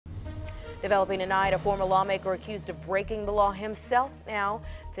Developing tonight, a former lawmaker accused of breaking the law himself. Now,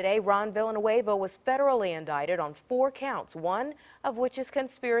 today, Ron Villanueva was federally indicted on 4 counts, one of which is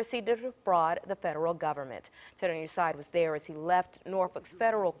conspiracy to defraud the federal government. 10 on Your Side was there as he left Norfolk's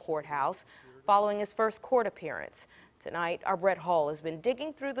federal courthouse following his first court appearance. Tonight, our Brett Hall has been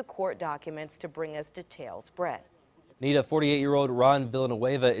digging through the court documents to bring us details. Brett. Nita, 48-year-old Ron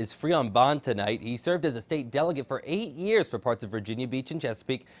Villanueva is free on bond tonight. He served as a state delegate for 8 years for parts of Virginia Beach and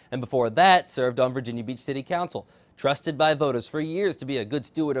Chesapeake, and before that served on Virginia Beach City Council. Trusted by voters for years to be a good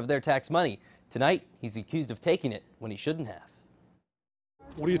steward of their tax money. Tonight, he's accused of taking it when he shouldn't have.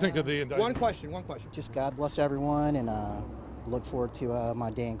 What do you think of the indictment? One question. Just God bless everyone, and look forward to my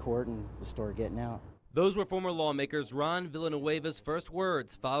day in court and the story getting out. Those were former lawmakers Ron Villanueva's first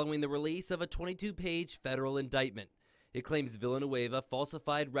words following the release of a 22-page federal indictment. It claims Villanueva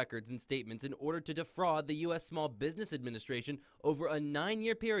falsified records and statements in order to defraud the U.S. Small Business Administration over a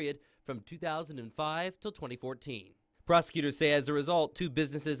 9-year period from 2005 till 2014. Prosecutors say as a result, 2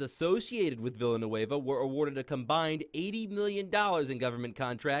 businesses associated with Villanueva were awarded a combined $80 million in government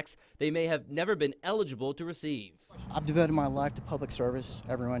contracts they may have never been eligible to receive. I've devoted my life to public service.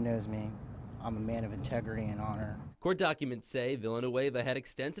 Everyone knows me. I'm a man of integrity and honor. Court documents say Villanueva had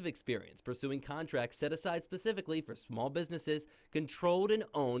extensive experience pursuing contracts set aside specifically for small businesses controlled and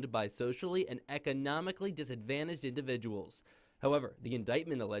owned by socially and economically disadvantaged individuals. However, the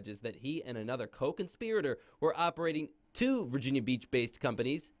indictment alleges that he and another co-conspirator were operating 2 Virginia Beach-based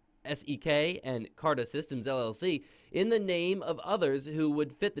companies, SEK and Carta Systems LLC, in the name of others who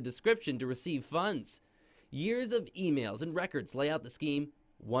would fit the description to receive funds. Years of emails and records lay out the scheme.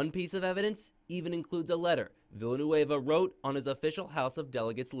 One piece of evidence even includes a letter Villanueva wrote on his official House of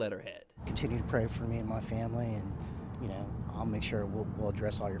Delegates letterhead. Continue to pray for me and my family, and I'll make sure we'll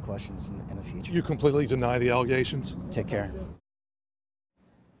address all your questions in the future. You completely deny the allegations? Take care.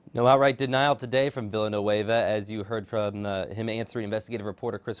 No outright denial today from Villanueva, as you heard from him answering investigative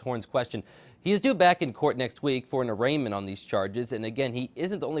reporter Chris Horn's question. He is due back in court next week for an arraignment on these charges, and again, he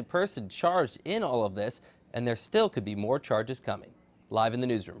isn't the only person charged in all of this, and there still could be more charges coming. Live in the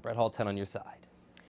newsroom, Brett Hall, 10 on Your Side.